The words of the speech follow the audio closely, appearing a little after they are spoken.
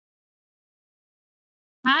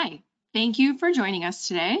Hi, thank you for joining us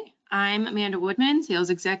today. I'm Amanda Woodman,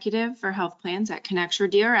 Sales Executive for Health Plans at Connecture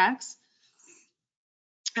DRX.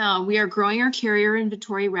 We are growing our carrier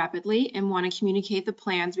inventory rapidly and want to communicate the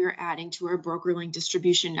plans we are adding to our Brokerlink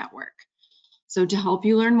distribution network. So to help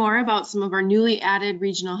you learn more about some of our newly added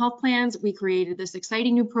regional health plans, we created this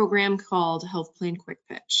exciting new program called Health Plan Quick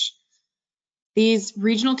Pitch. These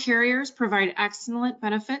regional carriers provide excellent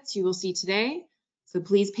benefits you will see today. So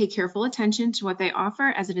please pay careful attention to what they offer,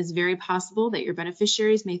 as it is very possible that your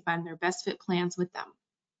beneficiaries may find their best fit plans with them.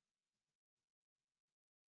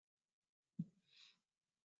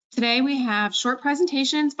 Today we have short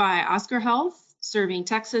presentations by Oscar Health, serving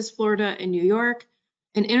Texas, Florida, and New York,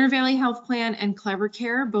 an Intervalley Health Plan, and Clever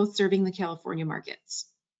Care, both serving the California markets.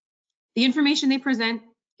 The information they present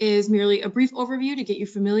is merely a brief overview to get you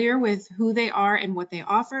familiar with who they are and what they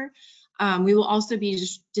offer. We will also be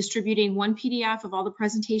distributing one PDF of all the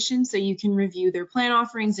presentations so you can review their plan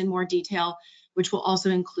offerings in more detail, which will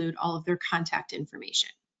also include all of their contact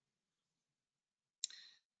information.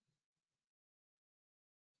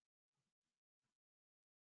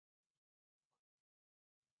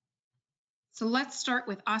 So let's start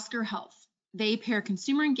with Oscar Health. They pair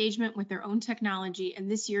consumer engagement with their own technology,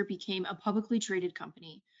 and this year became a publicly traded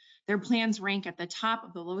company. Their plans rank at the top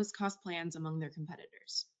of the lowest cost plans among their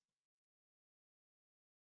competitors.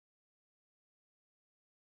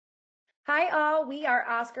 Hi all, we are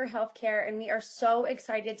Oscar Healthcare and we are so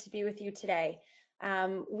excited to be with you today.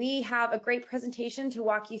 We have a great presentation to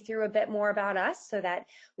walk you through a bit more about us so that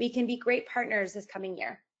we can be great partners this coming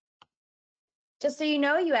year. Just so you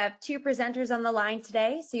know, you have two presenters on the line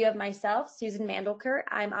today. So you have myself, Susan Mandelker.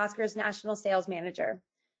 I'm Oscar's National Sales Manager.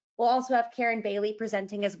 We'll also have Karen Bailey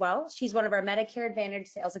presenting as well. She's one of our Medicare Advantage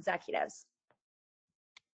sales executives.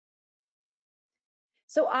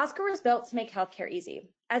 So Oscar was built to make healthcare easy.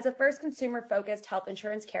 As a first consumer-focused health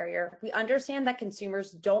insurance carrier, we understand that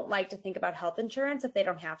consumers don't like to think about health insurance if they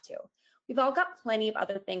don't have to. We've all got plenty of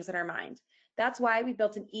other things in our mind. That's why we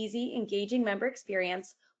built an easy, engaging member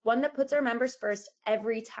experience, one that puts our members first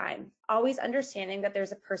every time, always understanding that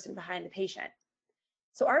there's a person behind the patient.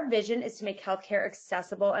 So our vision is to make healthcare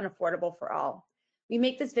accessible and affordable for all. We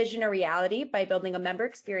make this vision a reality by building a member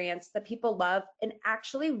experience that people love and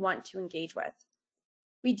actually want to engage with.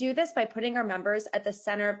 We do this by putting our members at the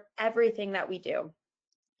center of everything that we do.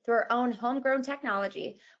 Through our own homegrown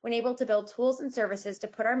technology, we're able to build tools and services to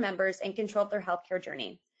put our members in control of their healthcare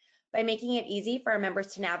journey. By making it easy for our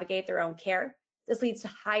members to navigate their own care, this leads to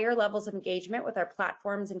higher levels of engagement with our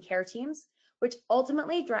platforms and care teams, which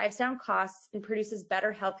ultimately drives down costs and produces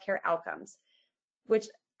better healthcare outcomes, which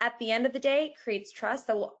at the end of the day creates trust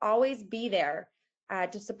that will always be there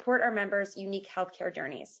to support our members' unique healthcare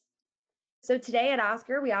journeys. So today at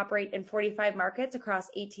Oscar, we operate in 45 markets across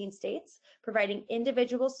 18 states, providing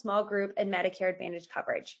individual, small group, and Medicare Advantage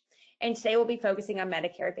coverage. And today we'll be focusing on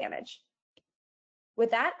Medicare Advantage. With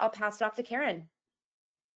that, I'll pass it off to Karen.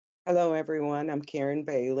 Hello, everyone. I'm Karen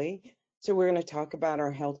Bailey. So we're going to talk about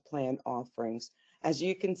our health plan offerings. As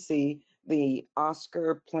you can see, the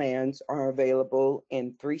Oscar plans are available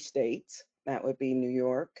in 3 states. That would be New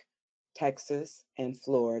York, Texas, and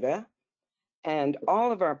Florida. And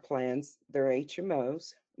all of our plans, they're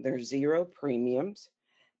HMOs, they're zero premiums,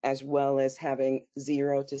 as well as having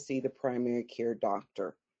zero to see the primary care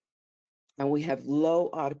doctor. And we have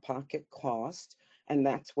low out-of-pocket cost, and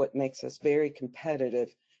that's what makes us very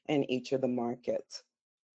competitive in each of the markets.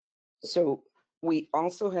 So we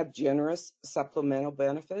also have generous supplemental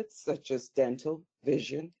benefits such as dental,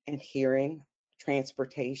 vision, and hearing,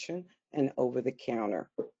 transportation, and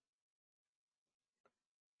over-the-counter.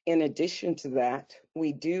 In addition to that,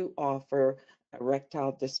 we do offer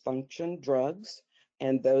erectile dysfunction drugs,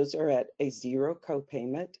 and those are at a zero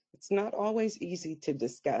copayment. It's not always easy to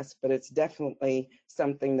discuss, but it's definitely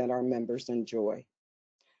something that our members enjoy.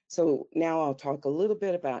 So now I'll talk a little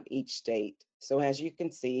bit about each state. So as you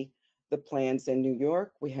can see, the plans in New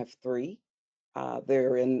York, we have 3.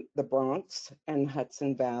 They're in the Bronx and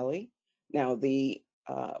Hudson Valley. Now we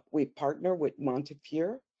partner with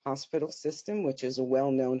Montefiore Hospital System, which is a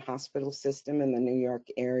well-known hospital system in the New York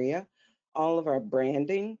area. All of our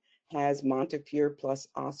branding has Montefiore plus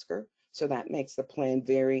Oscar, so that makes the plan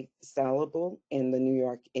very sellable in the New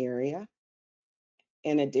York area.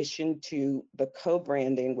 In addition to the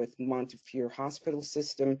co-branding with Montefiore Hospital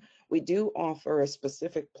System, we do offer a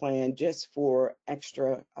specific plan just for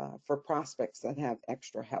for prospects that have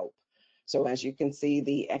extra help. So as you can see,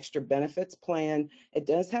 the extra benefits plan, it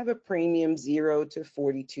does have a premium 0 to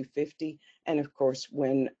 $4,250. And of course,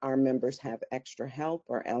 when our members have extra help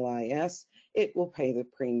or LIS, it will pay the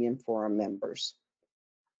premium for our members.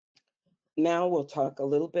 Now we'll talk a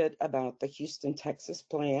little bit about the Houston, Texas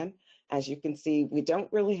plan. As you can see, we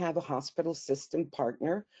don't really have a hospital system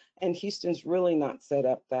partner, and Houston's really not set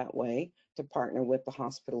up that way to partner with the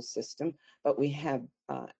hospital system, but we have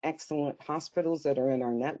excellent hospitals that are in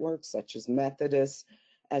our network, such as Methodist,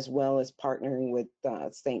 as well as partnering with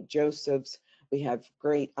St. Joseph's. We have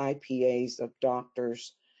great IPAs of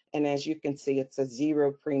doctors. And as you can see, it's a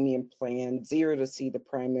zero premium plan, zero to see the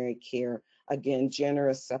primary care. Again,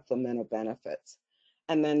 generous supplemental benefits.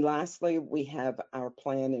 And then lastly, we have our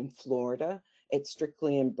plan in Florida. It's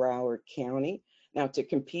strictly in Broward County. Now, to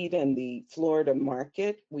compete in the Florida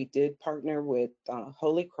market, we did partner with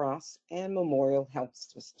Holy Cross and Memorial Health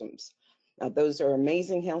Systems. Now, those are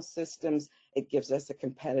amazing health systems. It gives us a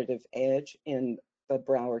competitive edge in the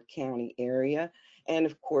Broward County area. And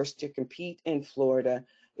of course, to compete in Florida,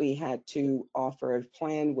 we had to offer a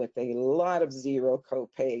plan with a lot of zero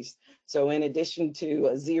copays. So in addition to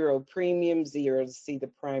a zero premium, zero to see the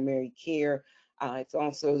primary care, it's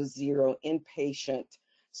also zero inpatient.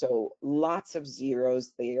 So lots of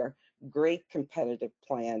zeros there. Great competitive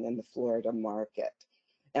plan in the Florida market.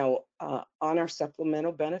 Now, on our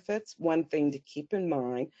supplemental benefits, one thing to keep in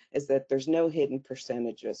mind is that there's no hidden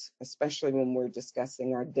percentages, especially when we're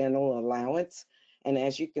discussing our dental allowance. And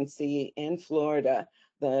as you can see in Florida,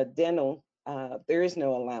 the dental, there is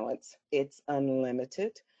no allowance. It's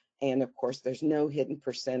unlimited. And of course, there's no hidden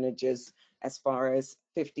percentages as far as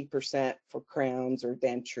 50% for crowns or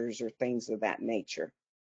dentures or things of that nature.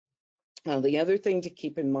 The other thing to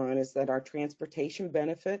keep in mind is that our transportation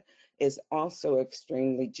benefit is also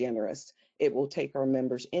extremely generous. It will take our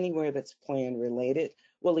members anywhere that's plan related.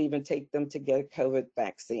 We'll even take them to get a COVID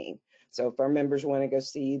vaccine. So if our members want to go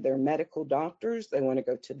see their medical doctors, they want to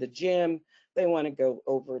go to the gym, they want to go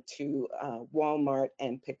over to Walmart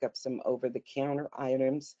and pick up some over-the-counter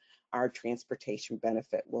items, our transportation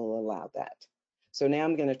benefit will allow that. So now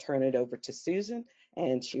I'm going to turn it over to Susan,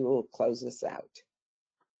 and she will close us out.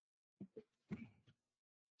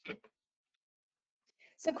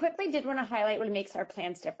 So quickly did want to highlight what makes our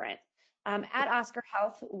plans different. At Oscar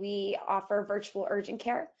Health, we offer virtual urgent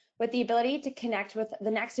care with the ability to connect with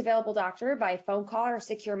the next available doctor by phone call or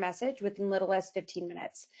secure message within little as 15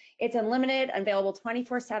 minutes. It's unlimited, available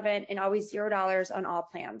 24/7, and always $0 on all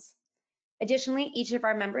plans. Additionally, each of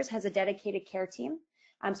our members has a dedicated care team.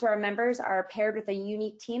 So our members are paired with a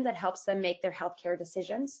unique team that helps them make their healthcare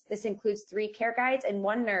decisions. This includes 3 care guides and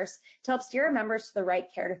 1 nurse to help steer our members to the right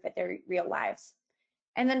care to fit their real lives.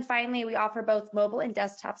 And then finally, we offer both mobile and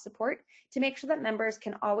desktop support to make sure that members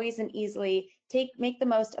can always and easily make the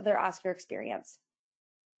most of their Oscar experience.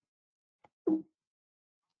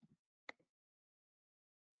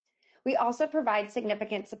 We also provide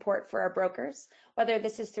significant support for our brokers, whether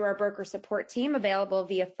this is through our broker support team available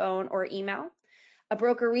via phone or email, a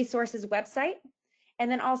broker resources website,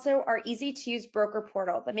 and then also our easy-to-use broker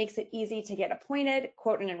portal that makes it easy to get appointed,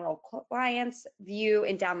 quote and enroll clients, view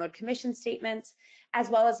and download commission statements, as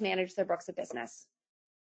well as manage their books of business.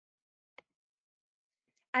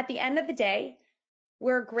 At the end of the day,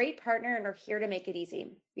 we're a great partner and are here to make it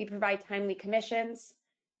easy. We provide timely commissions,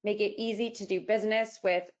 make it easy to do business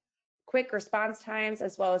with quick response times,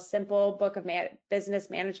 as well as simple book of business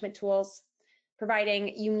management tools,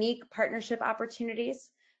 providing unique partnership opportunities.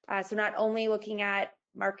 So not only looking at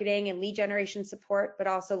marketing and lead generation support, but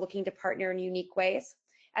also looking to partner in unique ways.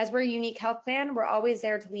 As we're a unique health plan, we're always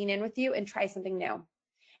there to lean in with you and try something new.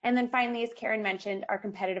 And then finally, as Karen mentioned, our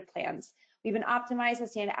competitive plans. We've been optimized to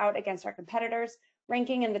stand out against our competitors,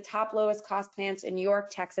 ranking in the top lowest cost plans in New York,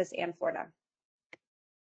 Texas, and Florida.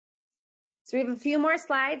 So we have a few more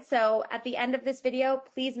slides. So at the end of this video,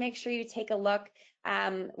 please make sure you take a look.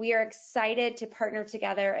 We are excited to partner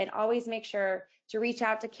together, and always make sure to reach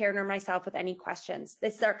out to Karen or myself with any questions.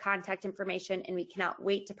 This is our contact information, and we cannot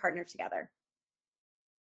wait to partner together.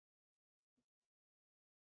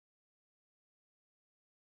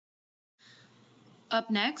 Up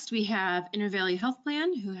next, we have Intervalley Health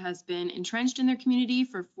Plan, who has been entrenched in their community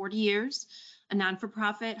for 40 years, a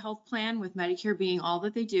non-for-profit health plan with Medicare being all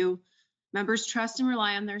that they do. Members trust and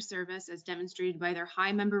rely on their service, as demonstrated by their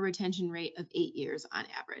high member retention rate of 8 years on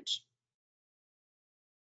average.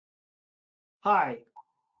 Hi,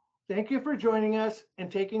 thank you for joining us and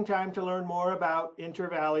taking time to learn more about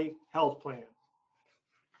Intervalley Health Plan.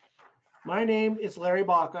 My name is Larry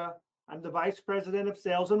Baca. I'm the Vice President of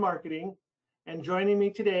Sales and Marketing, and joining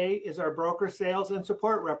me today is our broker sales and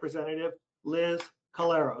support representative, Liz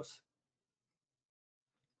Caleros.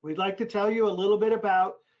 We'd like to tell you a little bit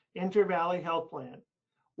about Intervalley Health Plan.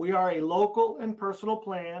 We are a local and personal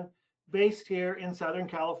plan based here in Southern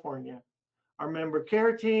California. Our member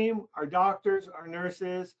care team, our doctors, our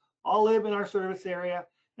nurses, all live in our service area,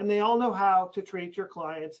 and they all know how to treat your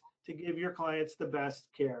clients to give your clients the best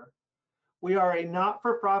care. We are a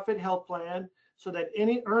not-for-profit health plan, so that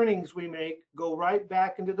any earnings we make go right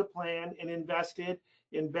back into the plan and invested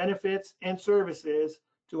in benefits and services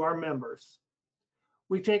to our members.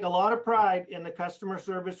 We take a lot of pride in the customer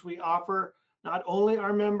service we offer, not only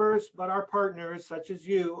our members, but our partners, such as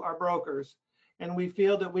you, our brokers. And we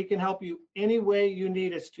feel that we can help you any way you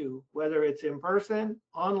need us to, whether it's in person,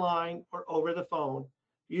 online, or over the phone.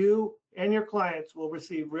 You and your clients will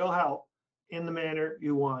receive real help in the manner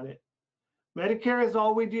you want it. Medicare is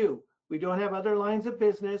all we do. We don't have other lines of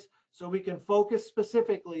business, so we can focus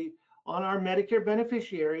specifically on our Medicare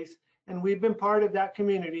beneficiaries, and we've been part of that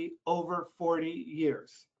community over 40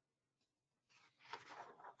 years.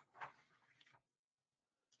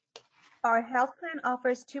 Our health plan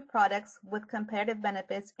offers 2 products with competitive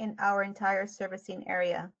benefits in our entire servicing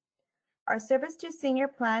area. Our Service to Senior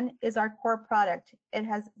plan is our core product. It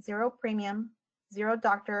has 0 premium, 0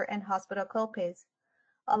 doctor and hospital copays,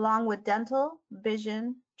 along with dental,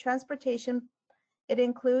 vision, transportation. It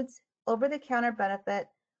includes over-the-counter benefit,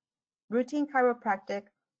 routine chiropractic,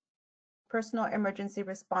 personal emergency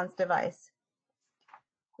response device.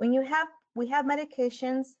 We have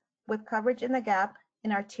medications with coverage in the gap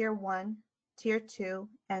in our Tier 1, Tier 2,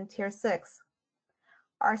 and Tier 6.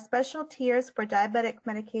 Our special tiers for diabetic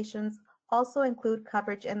medications also include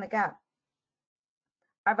coverage in the gap.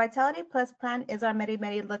 Our Vitality Plus plan is our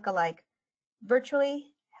Medi-Medi lookalike. Virtually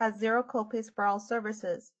has 0 copays for all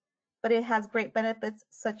services, but it has great benefits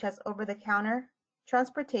such as over-the-counter,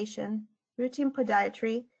 transportation, routine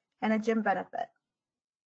podiatry, and a gym benefit.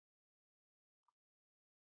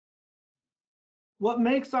 What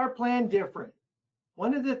makes our plan different?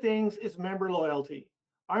 One of the things is member loyalty.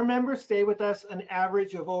 Our members stay with us an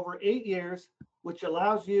average of over 8 years, which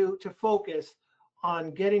allows you to focus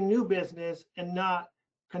on getting new business and not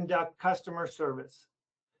conduct customer service.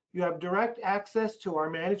 You have direct access to our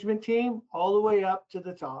management team all the way up to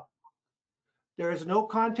the top. There is no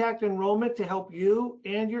contact enrollment to help you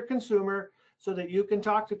and your consumer so that you can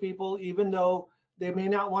talk to people even though they may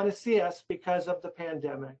not want to see us because of the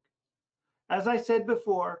pandemic. As I said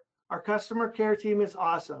before, our customer care team is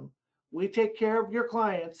awesome. We take care of your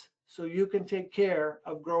clients so you can take care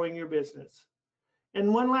of growing your business.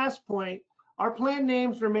 And one last point, our plan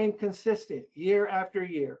names remain consistent year after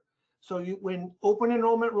year. So when open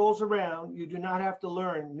enrollment rolls around, you do not have to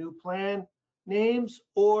learn new plan names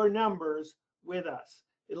or numbers with us.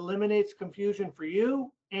 It eliminates confusion for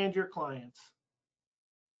you and your clients.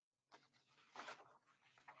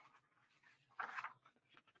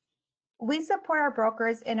 We support our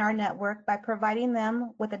brokers in our network by providing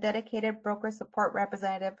them with a dedicated broker support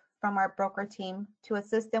representative from our broker team to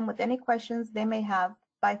assist them with any questions they may have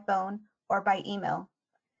by phone or by email.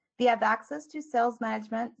 They have access to sales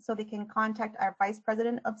management so they can contact our Vice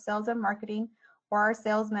President of Sales and Marketing or our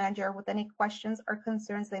sales manager with any questions or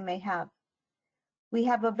concerns they may have. We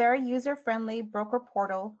have a very user-friendly broker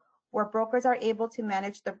portal where brokers are able to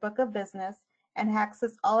manage their book of business and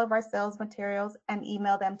access all of our sales materials and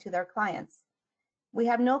email them to their clients. We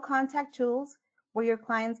have no contact tools where your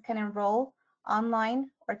clients can enroll online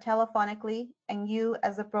or telephonically, and you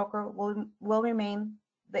as a broker will remain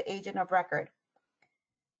the agent of record.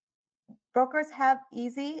 Brokers have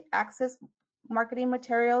easy access marketing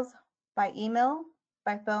materials by email,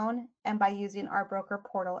 by phone, and by using our broker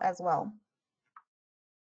portal as well.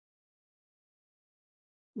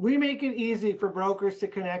 We make it easy for brokers to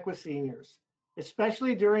connect with seniors,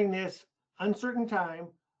 especially during this uncertain time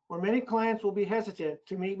where many clients will be hesitant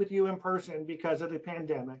to meet with you in person because of the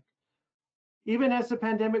pandemic. Even as the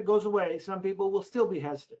pandemic goes away, some people will still be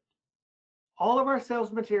hesitant. All of our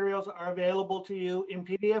sales materials are available to you in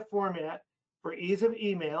PDF format for ease of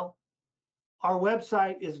email. Our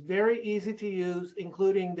website is very easy to use,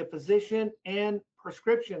 including the physician and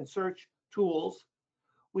prescription search tools.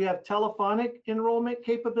 We have telephonic enrollment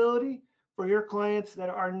capability for your clients that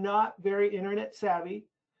are not very internet savvy,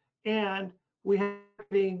 and we have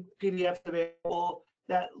PDFs available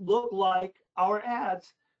that look like our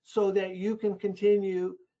ads so that you can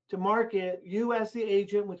continue to market you as the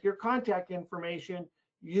agent with your contact information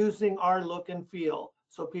using our look and feel.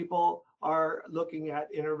 So people are looking at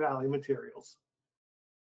InterValley materials.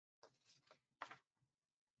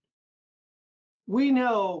 We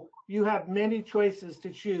know you have many choices to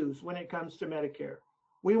choose when it comes to Medicare.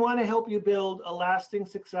 We want to help you build a lasting,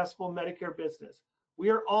 successful Medicare business. We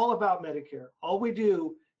are all about Medicare. All we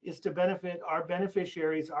do is to benefit our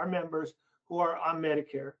beneficiaries, our members who are on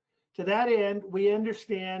Medicare. To that end, we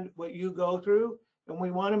understand what you go through, and we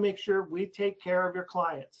want to make sure we take care of your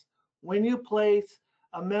clients. When you place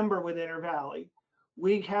a member with InterValley.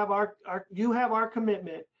 You have our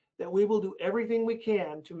commitment that we will do everything we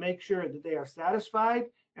can to make sure that they are satisfied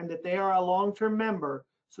and that they are a long-term member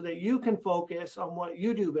so that you can focus on what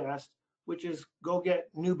you do best, which is go get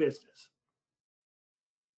new business.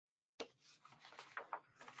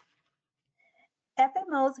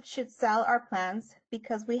 FMOs should sell our plans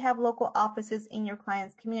because we have local offices in your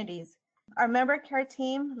clients' communities. Our member care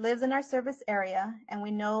team lives in our service area, and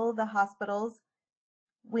we know the hospitals,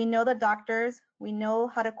 we know the doctors, we know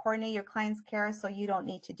how to coordinate your clients' care, so you don't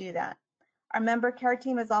need to do that. Our member care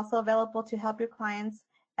team is also available to help your clients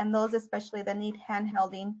and those especially that need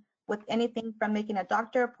handholding with anything from making a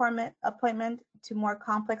doctor appointment to more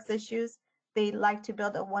complex issues. They like to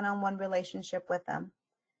build a one-on-one relationship with them.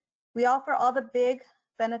 We offer all the big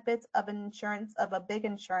benefits of a big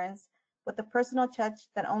insurance with the personal touch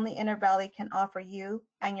that only InterValley can offer you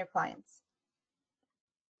and your clients.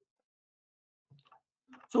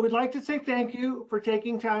 So we'd like to say thank you for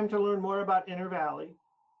taking time to learn more about InterValley.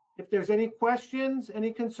 If there's any questions,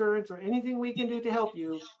 any concerns, or anything we can do to help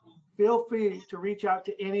you, feel free to reach out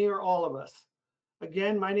to any or all of us.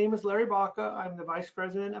 Again, my name is Larry Baca. I'm the Vice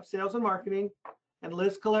President of Sales and Marketing, and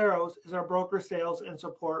Liz Caleros is our broker sales and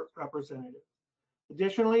support representative.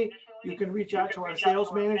 Additionally, you can reach out to our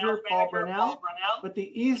sales manager, Paul Brunel, but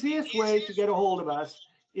the easiest way to get a hold of us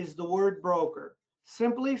is the word broker.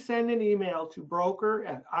 Simply send an email to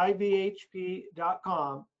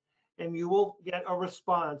broker@ivhp.com and you will get a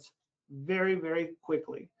response very, very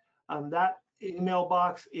quickly. That email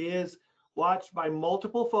box is watched by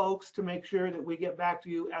multiple folks to make sure that we get back to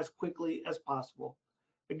you as quickly as possible.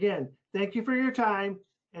 Again, thank you for your time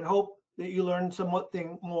and hope that you learn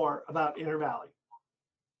something more about InterValley.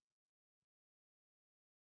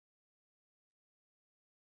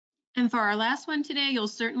 And for our last one today, you'll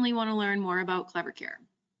certainly want to learn more about Clever Care,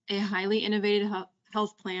 a highly innovative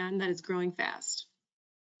health plan that is growing fast.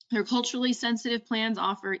 Their culturally sensitive plans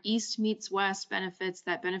offer East meets West benefits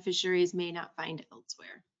that beneficiaries may not find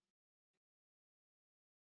elsewhere.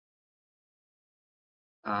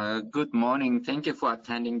 Good morning. Thank you for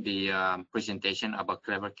attending the presentation about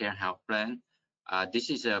Clever Care Health Plan. This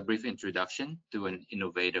is a brief introduction to an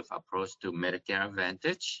innovative approach to Medicare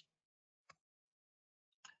Advantage.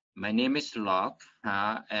 My name is Locke.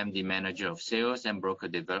 I'm the Manager of Sales and Broker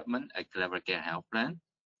Development at Clever Care Health Plan.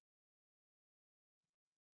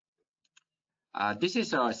 This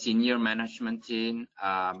is our senior management team.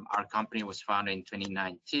 Our company was founded in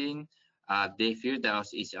 2019. Dave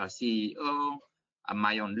Firdaus is our CEO.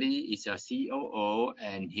 Mayon Lee is our COO,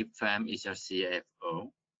 and Hip Pham is our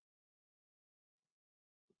CFO.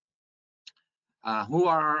 Who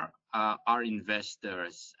are our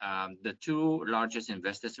investors? The two largest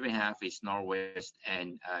investors we have is Norwest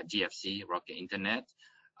and GFC, Rocket Internet.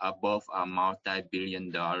 Both are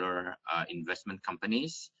multi-billion-dollar investment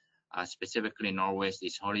companies. Specifically, Norwest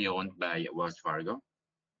is wholly owned by Wells Fargo.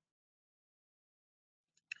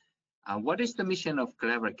 What is the mission of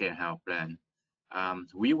Clever Care Health Plan?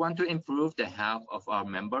 We want to improve the health of our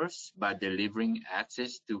members by delivering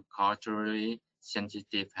access to culturally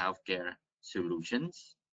sensitive healthcare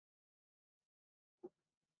solutions.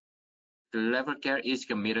 Clever Care is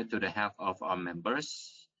committed to the health of our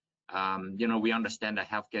members. We understand that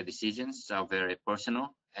healthcare decisions are very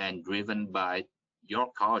personal and driven by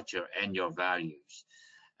your culture and your values.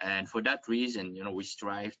 And for that reason, we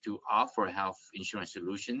strive to offer health insurance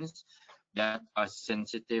solutions that are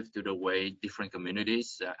sensitive to the way different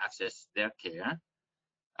communities access their care.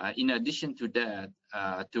 In addition to that,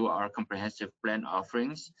 to our comprehensive plan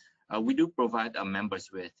offerings, we do provide our members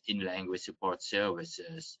with in-language support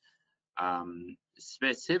services.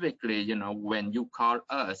 Specifically, when you call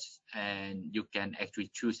us and you can actually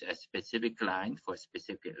choose a specific line for a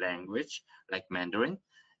specific language, like Mandarin,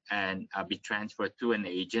 and be transferred to an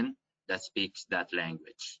agent that speaks that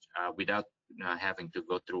language without having to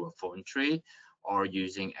go through a phone tree or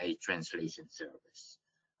using a translation service.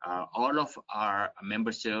 All of our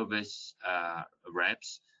member service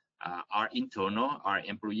reps are internal, are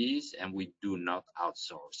employees, and we do not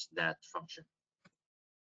outsource that function.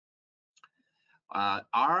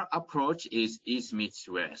 Our approach is East meets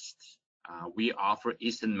West. We offer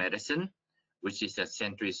Eastern medicine, which is a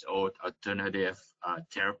centuries-old alternative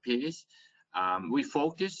therapies.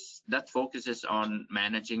 That focuses on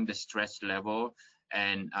managing the stress level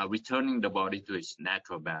and returning the body to its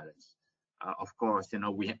natural balance. Of course,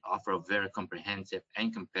 we offer very comprehensive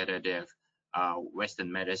and competitive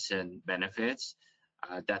Western medicine benefits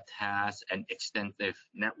that has an extensive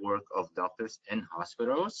network of doctors and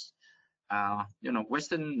hospitals.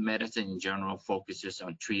 Western medicine in general focuses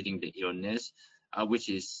on treating the illness, which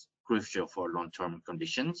is crucial for long-term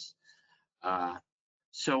conditions.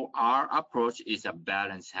 So our approach is a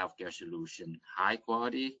balanced healthcare solution, high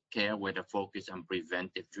quality care with a focus on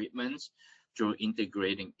preventive treatments through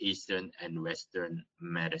integrating Eastern and Western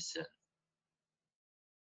medicine.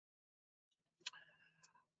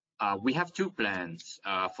 We have two plans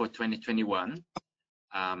for 2021.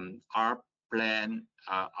 Our plan,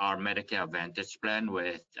 our Medicare Advantage plan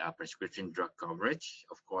with prescription drug coverage.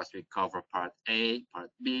 Of course, we cover Part A,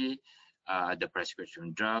 Part B, the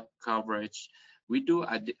prescription drug coverage. We do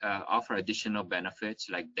offer additional benefits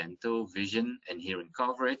like dental, vision, and hearing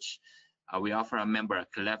coverage. We offer a member a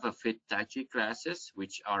Clever Fit Tai Chi classes,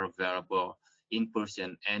 which are available in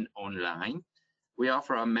person and online. We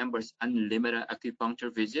offer our members unlimited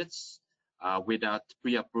acupuncture visits without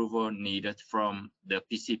pre-approval needed from the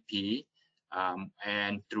PCP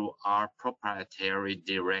and through our proprietary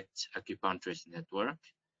direct acupuncturist network.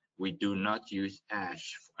 We do not use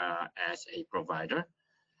ASH as a provider.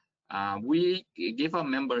 We give our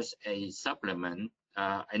members a supplement,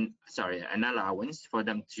 an allowance for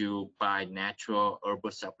them to buy natural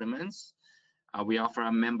herbal supplements. We offer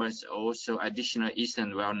our members also additional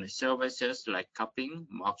Eastern wellness services like cupping,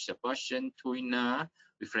 moksha posture, tuina,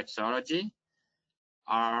 reflexology.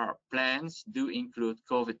 Our plans do include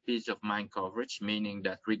COVID peace of mind coverage, meaning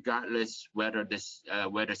that regardless whether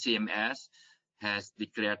CMS has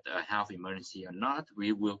declared a health emergency or not,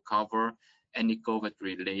 we will cover any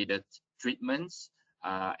COVID-related treatments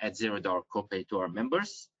at $0 copay to our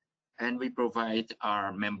members. And we provide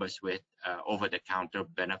our members with over-the-counter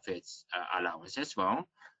benefits allowance as well.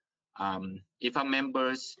 If our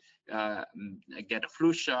members get a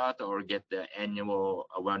flu shot or get the annual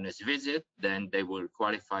wellness visit, then they will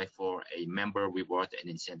qualify for a member reward and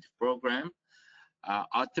incentive program.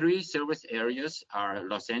 Our three service areas are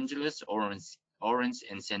Los Angeles, Orange,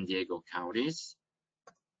 and San Diego counties.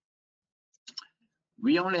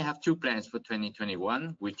 We only have two plans for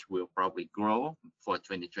 2021, which will probably grow for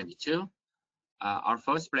 2022. Our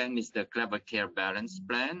first plan is the Clever Care Balance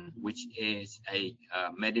Plan, which is a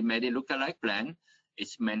Medi-Medi lookalike plan.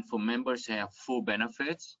 It's meant for members to have full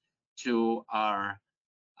benefits to our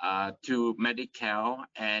to Medi-Cal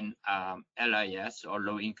and LIS or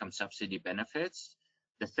low income subsidy benefits.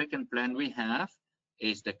 The second plan we have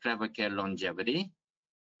is the Clever Care Longevity.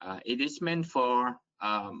 It is meant for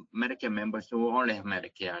Medicare members who only have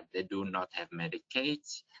Medicare. They do not have Medicaid.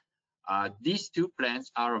 These two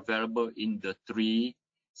plans are available in the three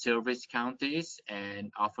service counties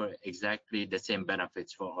and offer exactly the same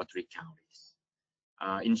benefits for all three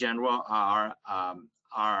counties. In general,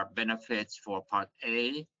 our benefits for Part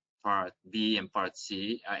A, Part B, and Part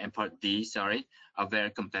D, are very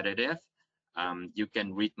competitive. You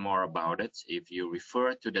can read more about it if you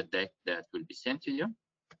refer to the deck that will be sent to you.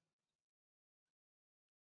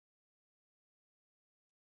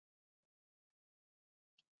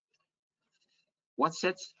 What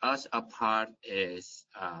sets us apart is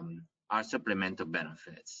our supplemental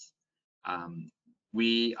benefits.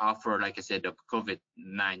 We offer, like I said, the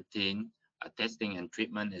COVID-19 testing and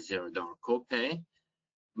treatment at $0 copay.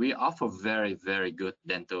 We offer very, very good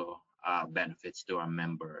dental benefits to our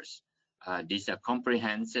members. These are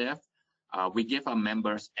comprehensive. We give our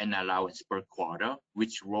members an allowance per quarter,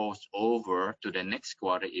 which rolls over to the next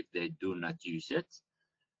quarter if they do not use it.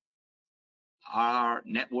 Our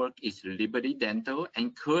network is Liberty Dental,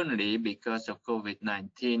 and currently, because of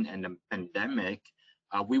COVID-19 and the pandemic,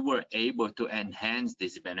 we were able to enhance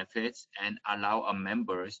these benefits and allow our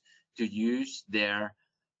members to use their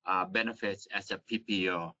benefits as a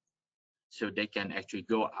PPO. So they can actually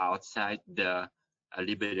go outside the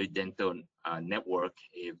Liberty Dental network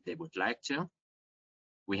if they would like to.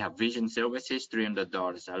 We have vision services,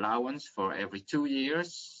 $300 allowance for every 2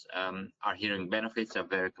 years. Our hearing benefits are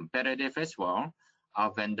very competitive as well.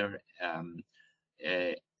 Our vendor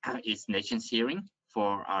is Nations Hearing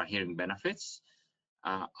for our hearing benefits.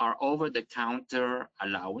 Our over-the-counter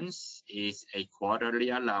allowance is a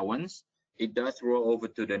quarterly allowance. It does roll over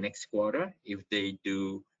to the next quarter if they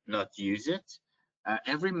do not use it.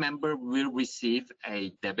 Every member will receive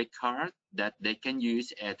a debit card that they can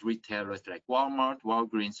use at retailers like Walmart,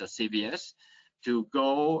 Walgreens, or CVS to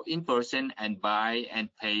go in person and buy and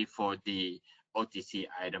pay for the OTC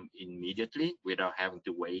item immediately without having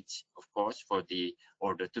to wait, of course, for the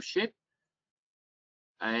order to ship.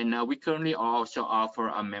 And we currently also offer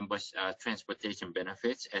our members transportation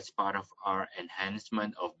benefits as part of our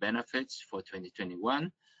enhancement of benefits for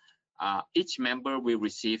 2021. Each member will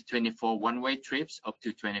receive 24 one-way trips up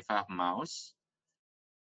to 25 miles.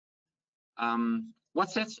 What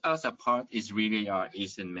sets us apart is really our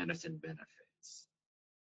Eastern medicine benefits.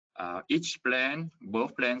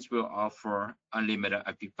 Both plans will offer unlimited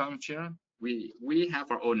acupuncture. We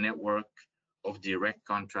have our own network of direct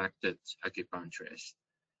contracted acupuncturists.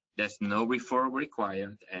 There's no referral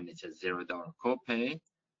required, and it's a $0 copay.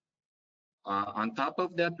 On top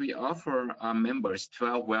of that, we offer our members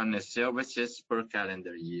 12 wellness services per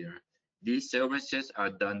calendar year. These services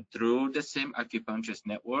are done through the same acupuncturist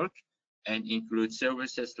network and include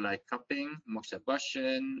services like cupping,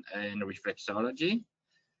 moxibustion, and reflexology.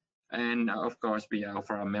 And of course, we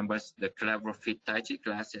offer our members the Clever Fit Tai Chi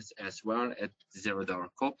classes as well at $0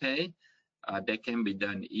 copay. They can be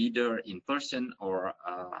done either in person or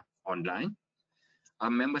online. Our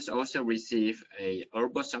members also receive a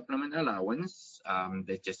herbal supplement allowance.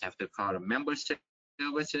 They just have to call a membership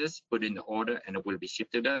services, put in the order, and it will be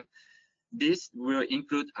shipped to them. This will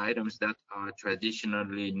include items that are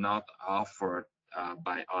traditionally not offered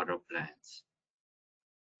by other plans.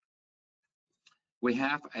 We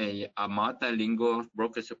have a multilingual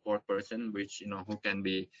broker support person, which who can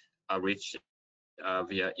be reached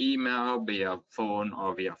via email, via phone,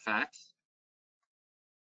 or via fax.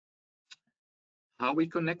 How we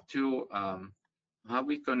connect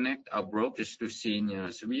our brokers to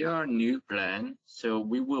seniors. We are a new plan, so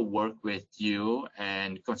we will work with you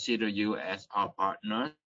and consider you as our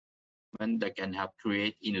partner that can help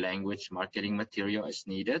create in-language marketing material as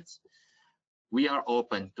needed. We are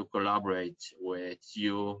open to collaborate with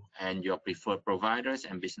you and your preferred providers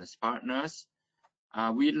and business partners.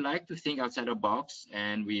 We like to think outside the box,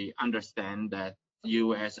 and we understand that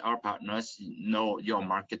you as our partners know your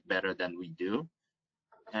market better than we do.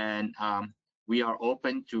 And we are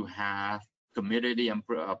open to have community and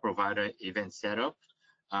provider event setup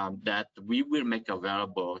that we will make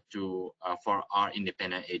available for our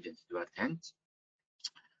independent agents to attend.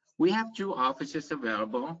 We have 2 offices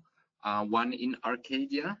available, one in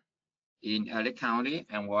Arcadia in LA County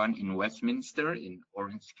and one in Westminster in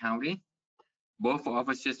Orange County. Both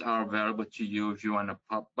offices are available to you if you want to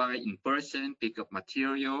pop by in person, pick up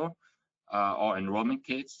material, or enrollment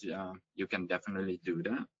kits. You can definitely do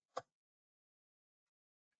that.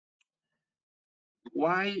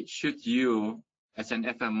 Why should you, as an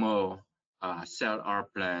FMO, sell our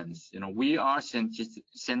plans? We are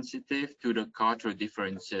sensitive to the cultural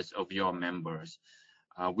differences of your members.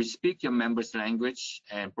 We speak your members' language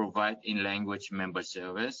and provide in-language member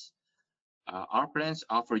service. Our plans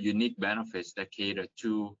offer unique benefits that cater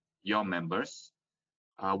to your members.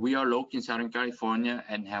 We are located in Southern California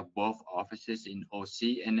and have both offices in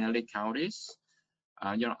OC and LA counties.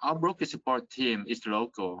 Our broker support team is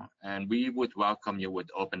local, and we would welcome you with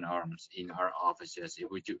open arms in our offices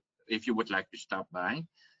if you would like to stop by.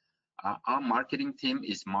 Our marketing team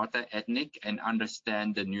is multi-ethnic and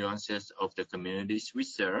understand the nuances of the communities we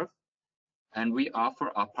serve. And we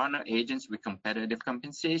offer our partner agents with competitive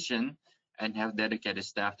compensation and have dedicated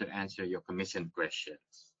staff to answer your commission questions.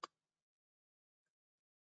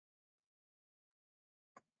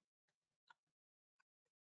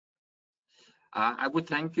 I would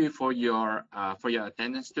thank you for your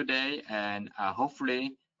attendance today, and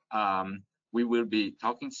hopefully we will be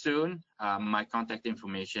talking soon. My contact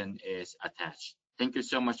information is attached. Thank you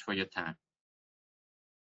so much for your time.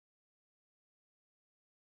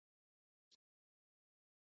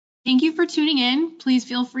 Thank you for tuning in. Please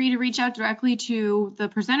feel free to reach out directly to the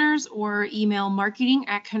presenters or email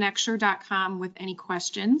marketing@connecture.com with any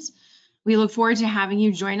questions. We look forward to having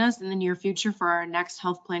you join us in the near future for our next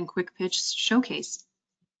health plan quick pitch showcase.